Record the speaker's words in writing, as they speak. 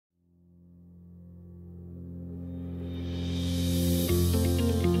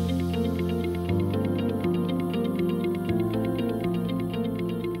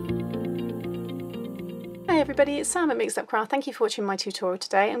everybody, it's Sam at Mixed Up Craft. Thank you for watching my tutorial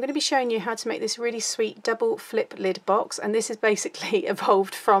today. I'm going to be showing you how to make this really sweet double flip lid box, and this is basically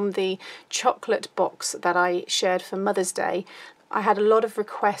evolved from the chocolate box that I shared for Mother's Day. I had a lot of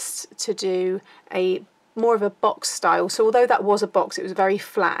requests to do more of a box style, so although that was a box, it was very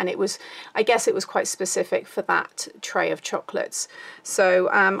flat, and it was, I guess it was quite specific for that tray of chocolates. So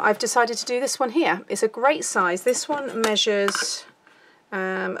I've decided to do this one here. It's a great size. This one measures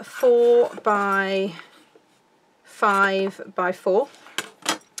 4 by 5 by 4,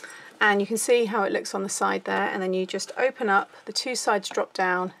 and you can see how it looks on the side there, and then you just open up, the two sides drop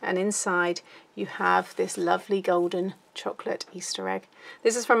down, and inside you have this lovely golden chocolate Easter egg.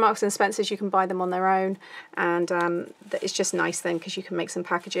 This is from Marks & Spencer's. You can buy them on their own, and it's just nice then because you can make some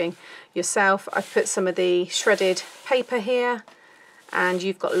packaging yourself. I've put some of the shredded paper here, and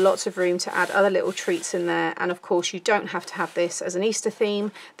you've got lots of room to add other little treats in there. And of course you don't have to have this as an Easter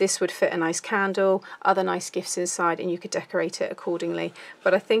theme. This would fit a nice candle, other nice gifts inside, and you could decorate it accordingly.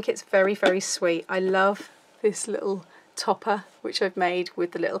 But I think it's very, very sweet. I love this little topper which I've made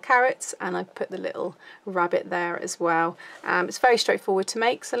with the little carrots, and I've put the little rabbit there as well. It's very straightforward to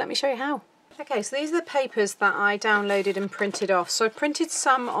make, so let me show you how. Okay, so these are the papers that I downloaded and printed off. So I printed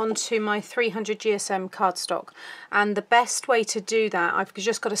some onto my 300 GSM cardstock, and the best way to do that, I've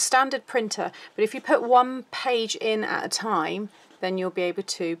just got a standard printer, but if you put one page in at a time, then you'll be able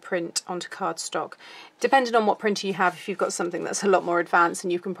to print onto cardstock. Depending on what printer you have, if you've got something that's a lot more advanced,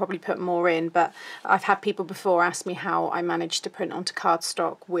 and you can probably put more in, but I've had people before ask me how I managed to print onto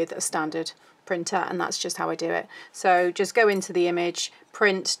cardstock with a standard printer, and that's just how I do it. So just go into the image,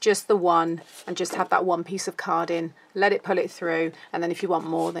 print just the one, and just have that one piece of card in, let it pull it through, and then if you want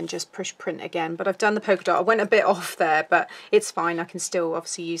more, then just push print again. But I've done the polka dot. I went a bit off there, but it's fine. I can still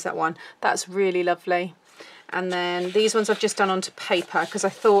obviously use that one. That's really lovely. And then these ones I've just done onto paper because I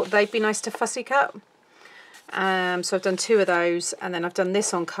thought they'd be nice to fussy cut. So I've done 2 of those, and then I've done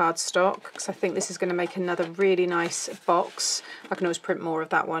this on cardstock because I think this is going to make another really nice box. I can always print more of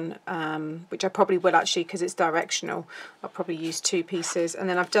that one, which I probably will actually because it's directional. I'll probably use 2 pieces, and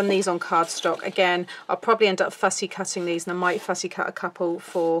then I've done these on cardstock. Again, I'll probably end up fussy cutting these, and I might fussy cut a couple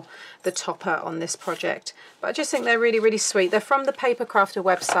for the topper on this project. But I just think they're really, really sweet. They're from the Paper Crafter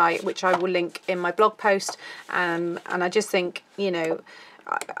website, which I will link in my blog post, and I just think, you know,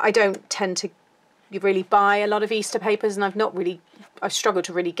 I don't tend to really buy a lot of Easter papers, and I've struggled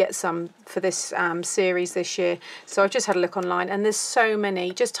to really get some for this series this year. So I've just had a look online, and there's so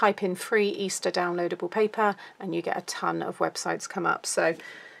many. Just type in free Easter downloadable paper and you get a ton of websites come up. So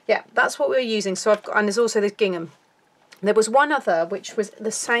yeah, that's what we're using. So and there's also this gingham. There was one other which was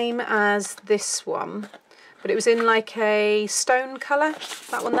the same as this one, but it was in like a stone colour,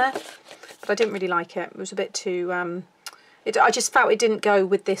 that one there, but I didn't really like it. It was a bit too I just felt it didn't go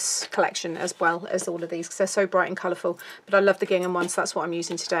with this collection as well as all of these because they're so bright and colourful. But I love the gingham ones, so that's what I'm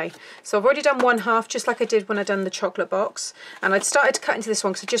using today. So I've already done 1/2, just like I did when I done the chocolate box. And I'd started to cut into this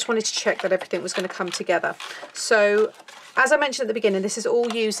one because I just wanted to check that everything was going to come together. So as I mentioned at the beginning, this is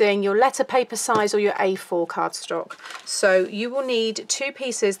all using your letter paper size or your A4 cardstock. So you will need 2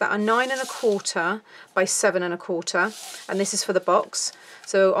 pieces that are 9 1/4 by 7 1/4, and this is for the box.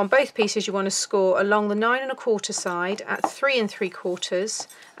 So on both pieces you want to score along the 9 1/4 side at 3 3/4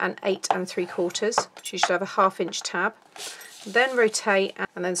 and 8 3/4. So you should have a 1/2 inch tab. Then rotate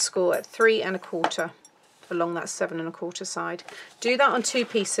and then score at 3 1/4 along that 7 1/4 side. Do that on 2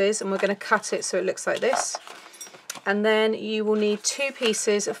 pieces, and we're going to cut it so it looks like this. And then you will need 2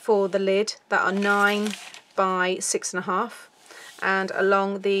 pieces for the lid that are 9 by 6 1/2, and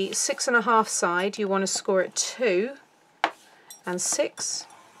along the 6 1/2 side you want to score at 2 and 6,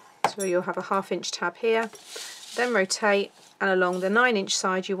 so you'll have a 1/2 inch tab here. Then rotate, and along the 9 inch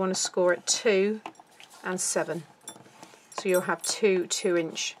side you want to score at 2 and 7, so you'll have 2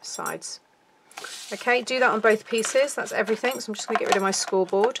 2-inch sides. Okay, do that on both pieces. That's everything. So I'm just going to get rid of my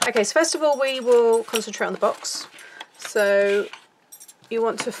scoreboard. Okay, so first of all we will concentrate on the box. So you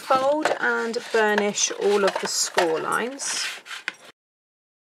want to fold and burnish all of the score lines.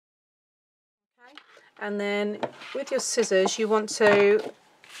 Okay. And then with your scissors you want to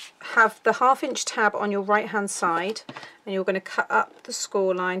have the 1/2 inch tab on your right hand side, and you're going to cut up the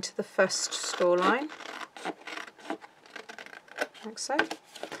score line to the first score line, like so.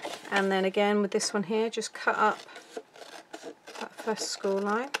 And then again with this one here, just cut up that first score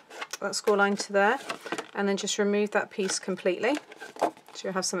line, that score line to there, and then just remove that piece completely. So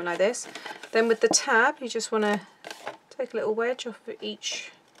you'll have something like this. Then with the tab, you just want to take a little wedge off of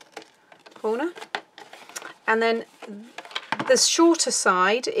each corner. And then The shorter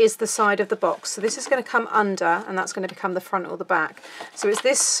side is the side of the box, so this is going to come under and that's going to become the front or the back. So it's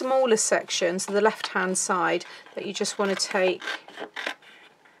this smaller section, so the left hand side, that you just want to take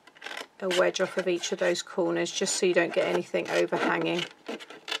a wedge off of each of those corners, just so you don't get anything overhanging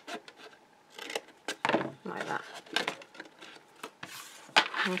like that.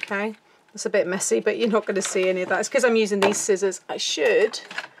 Okay, it's a bit messy, but you're not going to see any of that. It's because I'm using these scissors. I should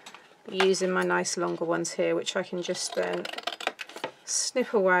be using my nice longer ones here, which I can just then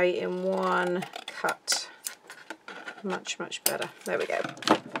snip away in one cut. Much better. There we go.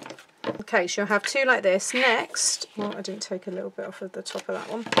 Okay, so you'll have two like this. Next, well, I didn't take a little bit off of the top of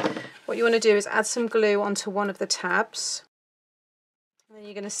that one. What you want to do is add some glue onto one of the tabs, and then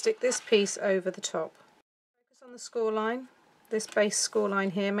you're going to stick this piece over the top. Focus on the score line, this base score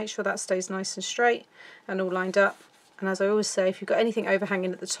line here. Make sure that stays nice and straight and all lined up. And as I always say, if you've got anything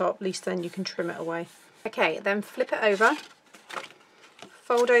overhanging at the top, at least then you can trim it away. Okay, then flip it over,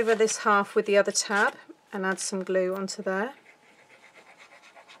 fold over this half with the other tab and add some glue onto there.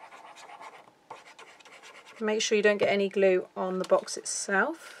 Make sure you don't get any glue on the box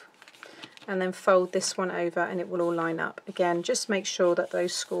itself, and then fold this one over and it will all line up. Again, just make sure that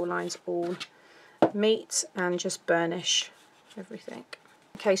those score lines all meet and just burnish everything.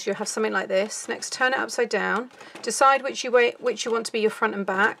 Okay, so you'll have something like this. Next, turn it upside down. Decide which you want to be your front and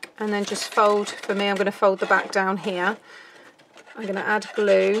back, and then just fold. For me, I'm going to fold the back down here. I'm going to add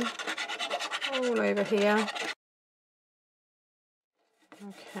glue all over here.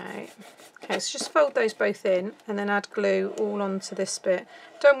 Okay, so just fold those both in and then add glue all onto this bit.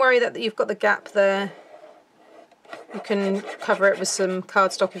 Don't worry that you've got the gap there. You can cover it with some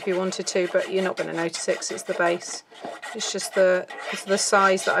cardstock if you wanted to, but you're not going to notice it because it's the base. It's just the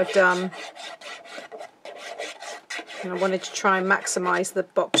size that I've done. And I wanted to try and maximise the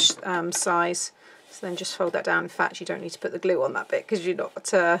box size. So then just fold that down. In fact, you don't need to put the glue on that bit because you're not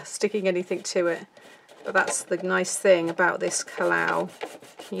sticking anything to it. But that's the nice thing about this Collall.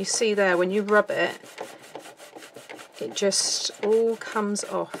 You see there, when you rub it, it just all comes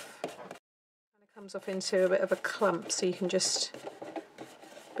off. It comes off into a bit of a clump, so you can just,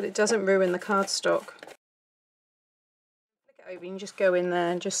 but it doesn't ruin the cardstock. Flick it over, you can just go in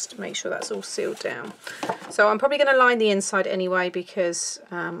there and just make sure that's all sealed down. So I'm probably going to line the inside anyway because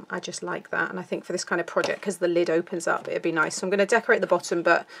I just like that, and I think for this kind of project, because the lid opens up, it'd be nice. So I'm going to decorate the bottom,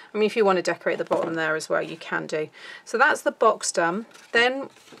 but I mean, if you want to decorate the bottom there as well, you can do. So that's the box done. Then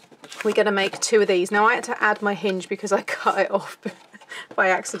we're going to make two of these. Now I had to add my hinge because I cut it off by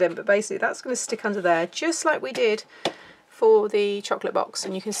accident, but basically that's going to stick under there just like we did for the chocolate box,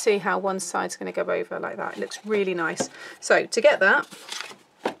 and you can see how one side's going to go over like that. It looks really nice. So to get that,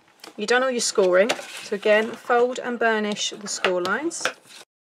 you've done all your scoring, so again, fold and burnish the score lines.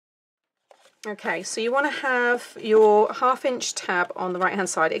 Okay, so you want to have your 1/2 inch tab on the right hand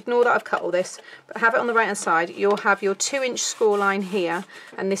side. Ignore that I've cut all this, but have it on the right hand side. You'll have your 2-inch score line here,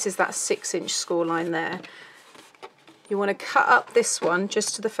 and this is that 6-inch score line there. You want to cut up this one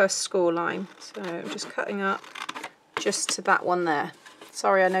just to the first score line. So I'm just cutting up just to that one there.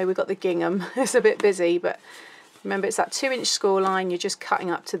 Sorry, I know we've got the gingham. It's a bit busy, but remember it's that 2-inch score line. You're just cutting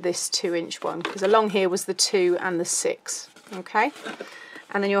up to this 2-inch one, because along here was the 2 and the 6. Okay,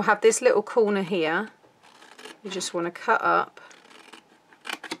 and then you'll have this little corner here. You just want to cut up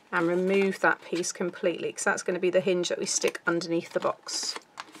and remove that piece completely, because that's going to be the hinge that we stick underneath the box.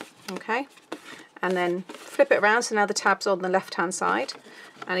 Okay, and then flip it around, so now the tab's on the left hand side,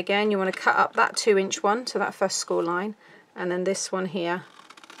 and again you want to cut up that 2-inch one to that first score line, and then this one here,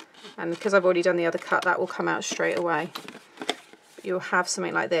 and because I've already done the other cut, that will come out straight away. You'll have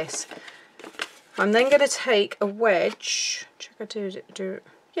something like this. I'm then going to take a wedge, check I do it,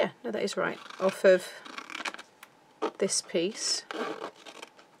 yeah, no, that is right, off of this piece,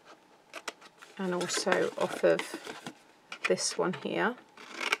 and also off of this one here.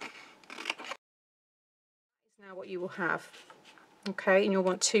 Now what you will have, okay, and you'll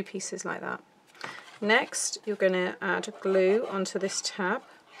want 2 pieces like that. Next, you're going to add glue onto this tab,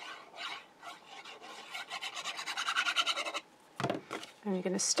 and you're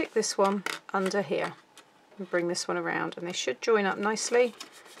going to stick this one under here and bring this one around, and they should join up nicely.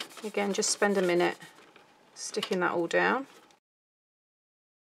 Again, just spend a minute sticking that all down.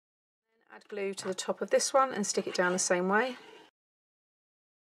 Add glue to the top of this one and stick it down the same way.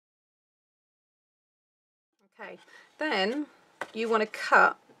 Okay, then you want to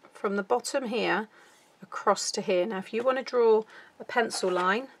cut from the bottom here across to here. Now if you want to draw a pencil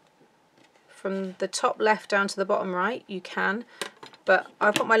line from the top left down to the bottom right, you can, but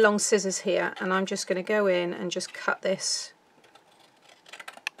I've got my long scissors here and I'm just going to go in and just cut this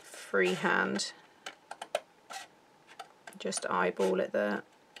freehand just eyeball it there,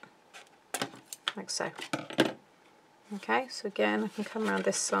 like so. Okay, so again I can come around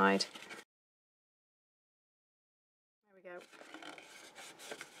this side. There we go.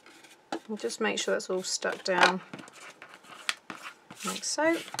 And just make sure that's all stuck down, like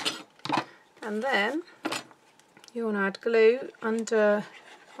so. And then you want to add glue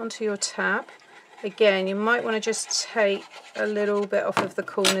onto your tab. Again, you might want to just take a little bit off of the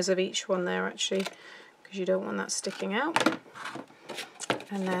corners of each one there actually, because you don't want that sticking out.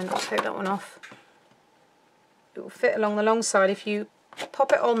 And then I'll take that one off. It will fit along the long side. If you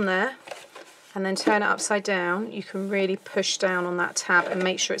pop it on there and then turn it upside down, you can really push down on that tab and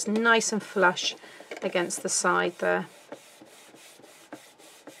make sure it's nice and flush against the side there.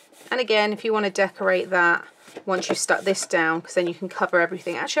 And again, if you want to decorate that once you've stuck this down, because then you can cover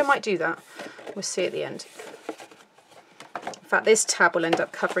everything. Actually, I might do that. We'll see at the end. In fact, this tab will end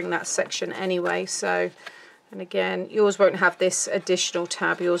up covering that section anyway. So, and again, yours won't have this additional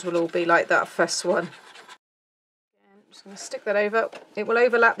tab. Yours will all be like that first one. Again, I'm just going to stick that over. It will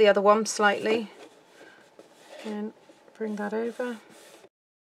overlap the other one slightly. And bring that over. Okay,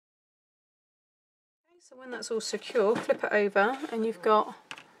 so when that's all secure, flip it over and you've got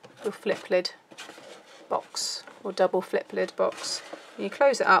your flip lid box, or double flip lid box. And you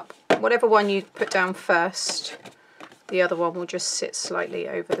close it up. Whatever one you put down first, the other one will just sit slightly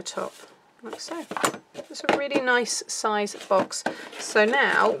over the top, like so. It's a really nice size box. So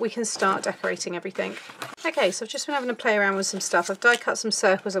now we can start decorating everything. Okay, so I've just been having to play around with some stuff. I've die cut some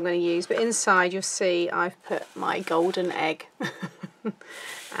circles I'm going to use, but inside you'll see I've put my golden egg.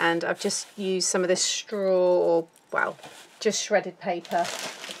 And I've just used some of this straw, or well, just shredded paper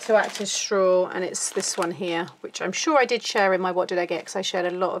to act as straw, and it's this one here, which I'm sure I did share in my What Did I Get, because I shared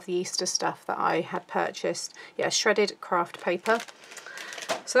a lot of the Easter stuff that I had purchased. Yeah, shredded craft paper.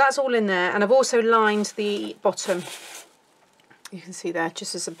 So that's all in there, and I've also lined the bottom. You can see there,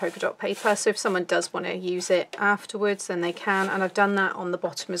 just as some polka dot paper, so if someone does want to use it afterwards, then they can, and I've done that on the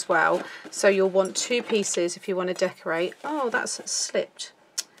bottom as well. So you'll want two pieces if you want to decorate. Oh, that's slipped.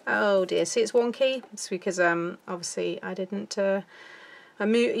 Oh dear, see it's wonky? It's because obviously I didn't,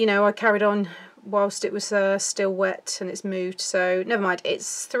 I carried on whilst it was still wet and it's moved, so never mind.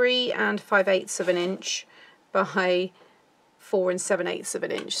 It's 3 5/8 of an inch by 4 7/8 of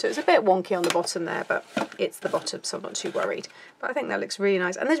an inch, so it's a bit wonky on the bottom there, but it's the bottom, so I'm not too worried. But I think that looks really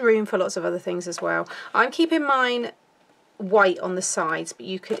nice, and there's room for lots of other things as well. I'm keeping mine white on the sides, but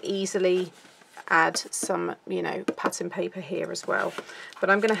you could easily add some, pattern paper here as well. But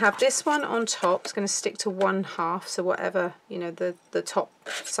I'm going to have this one on top. It's going to stick to 1/2, so whatever, the top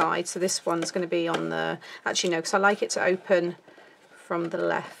side. So this one's going to be on the, actually no, because I like it to open from the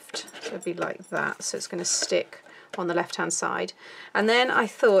left. So it'd be like that. So it's going to stick on the left hand side. And then I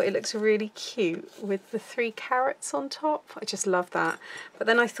thought it looks really cute with the 3 carrots on top. I just love that. But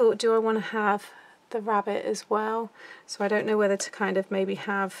then I thought, do I want to have the rabbit as well? So I don't know whether to kind of maybe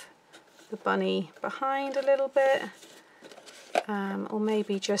have the bunny behind a little bit, or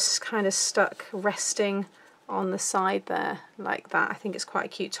maybe just kind of stuck resting on the side there like that. I think it's quite a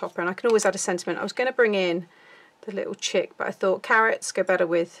cute topper, and I can always add a sentiment. I was going to bring in the little chick, but I thought carrots go better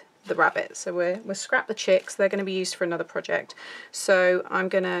with the rabbit, so we'll scrap the chicks. They're going to be used for another project. So I'm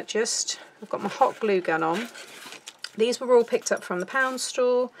going to I've got my hot glue gun on. These were all picked up from the pound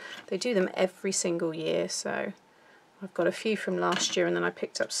store. They do them every single year, so I've got a few from last year, and then I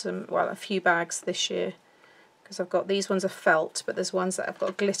picked up a few bags this year, because I've got, these ones are felt, but there's ones that I've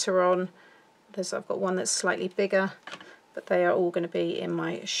got glitter on. I've got one that's slightly bigger, but they are all going to be in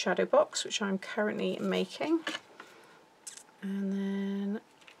my shadow box, which I'm currently making. And then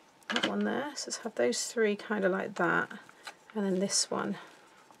that one there, so let's have those 3 kind of like that, and then this one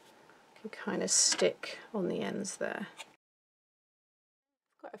can kind of stick on the ends there.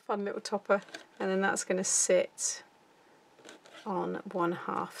 Quite a fun little topper, and then that's going to sit on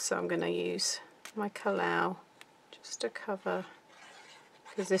 1/2, so I'm going to use my Collall just to cover,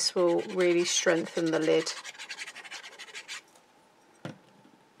 because this will really strengthen the lid. And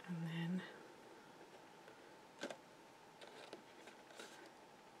then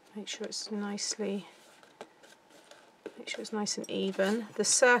make sure it's nice and even. The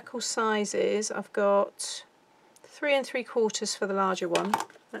circle sizes, I've got 3 3/4 for the larger one.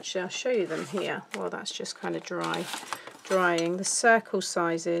 Actually, I'll show you them here while that's just kind of drying. The circle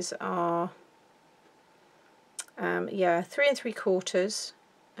sizes are 3 3/4,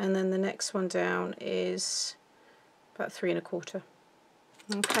 and then the next one down is about 3 1/4.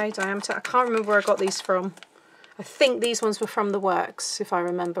 Okay, diameter. I can't remember where I got these from. I think these ones were from the works, if I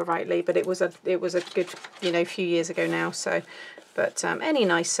remember rightly, but it was a good few years ago now, so But any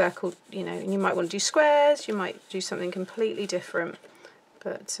nice circle, you know, and you might want to do squares, you might do something completely different,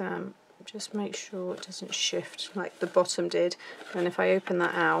 but just make sure it doesn't shift like the bottom did. And if I open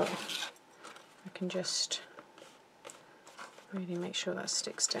that out, I can just really make sure that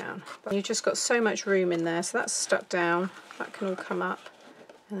sticks down. But you've just got so much room in there, so that's stuck down, that can all come up,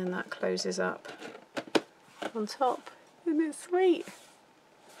 and then that closes up on top. Isn't it sweet?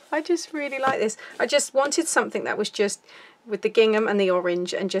 I just really like this. I just wanted something that was just with the gingham and the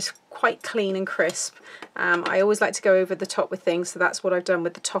orange and just quite clean and crisp. I always like to go over the top with things, so that's what I've done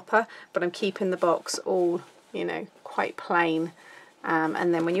with the topper, but I'm keeping the box all, you know, quite plain.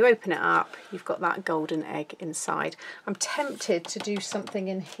 And then when you open it up, you've got that golden egg inside. I'm tempted to do something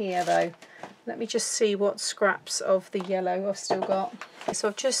in here though. Let me just see what scraps of the yellow I've still got. So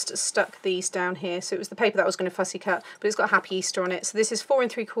I've just stuck these down here. So it was the paper that I was going to fussy cut, but it's got Happy Easter on it. So this is 4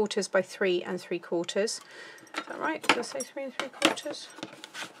 3/4 by 3 3/4. Is that right? Did I say 3 3/4?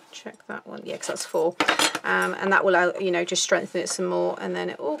 Check that one. Yeah, because that's 4. And that will, you know, just strengthen it some more. And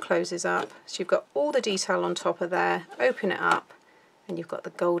then it all closes up. So you've got all the detail on top of there. Open it up, and you've got the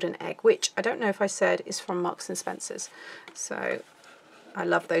golden egg, which I don't know if I said is from Marks and Spencer's. So I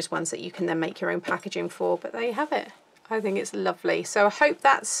love those ones that you can then make your own packaging for, but there you have it. I think it's lovely. So I hope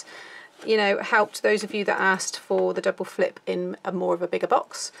that's, you know, helped those of you that asked for the double flip in a more of a bigger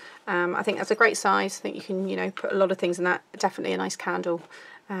box. I think that's a great size. I think you can, you know, put a lot of things in that. Definitely a nice candle.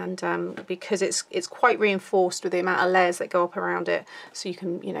 And because it's quite reinforced with the amount of layers that go up around it, so you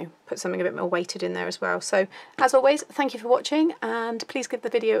can, you know, put something a bit more weighted in there as well. So as always, thank you for watching, and please give the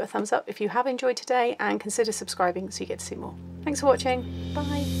video a thumbs up if you have enjoyed today, and consider subscribing so you get to see more. Thanks for watching.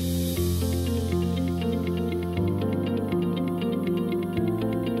 Bye.